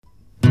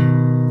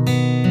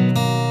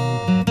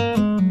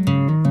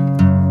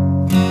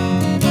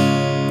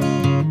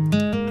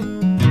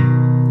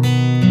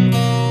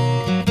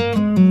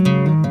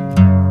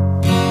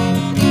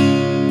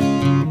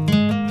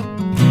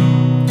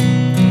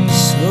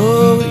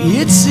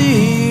it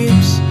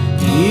seems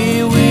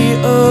here we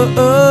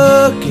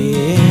are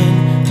again,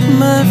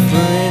 my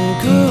friend.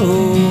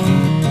 Go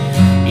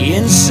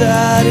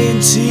inside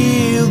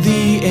until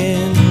the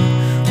end.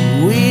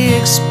 We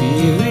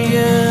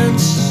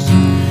experience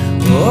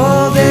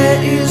all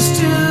there is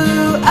to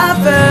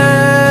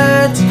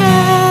our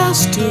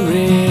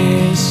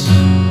stories.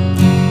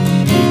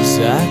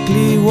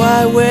 Exactly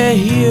why we're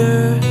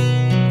here.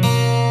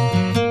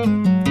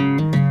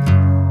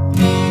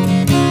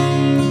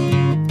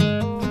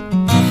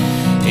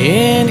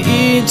 And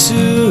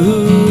intellectual,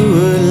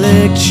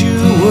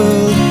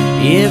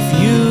 if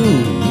you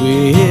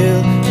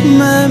will,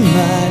 my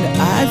mind,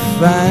 I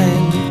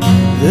find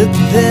that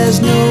there's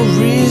no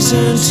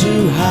reason to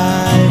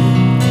hide.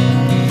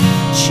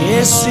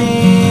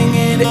 Chasing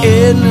an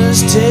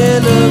endless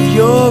tale of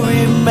your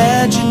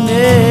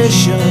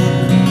imagination.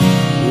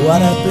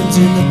 What happens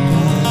in the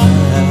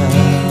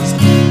past?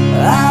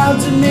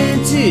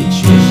 Ultimate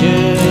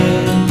treasure.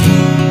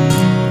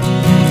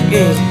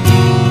 Yeah.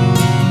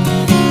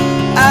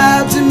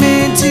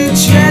 Ultimate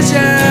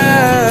treasure.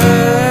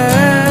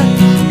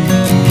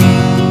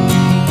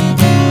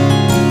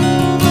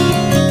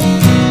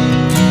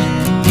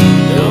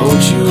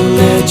 Don't you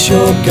let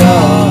your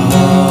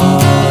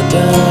guard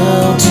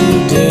down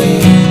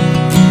today.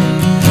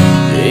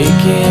 They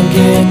can't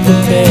get the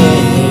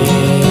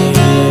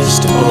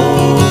best of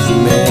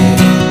me.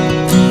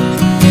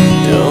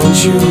 Don't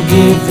you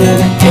give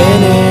them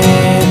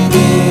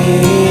anything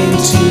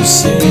to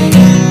say.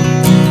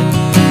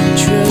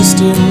 Trust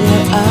in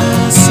what I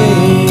say.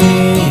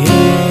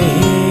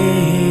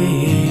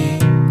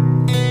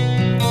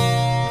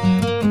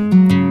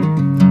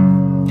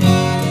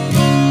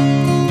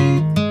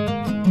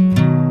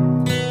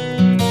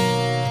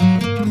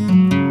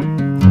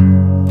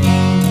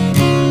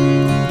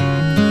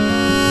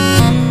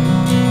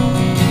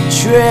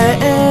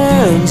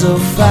 Trends of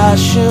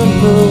fashion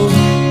move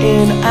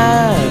in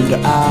and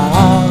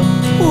out.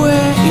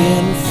 We're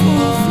in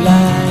full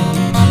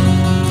flight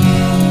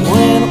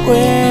when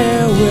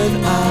we're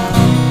without,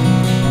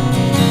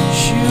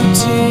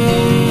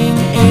 shooting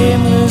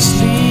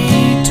aimlessly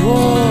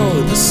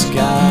toward the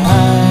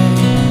sky,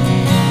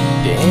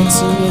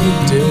 dancing in the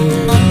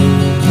dirt.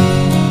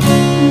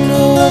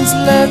 No one's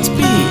left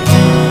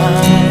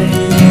behind.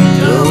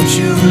 Don't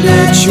you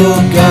let your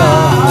guard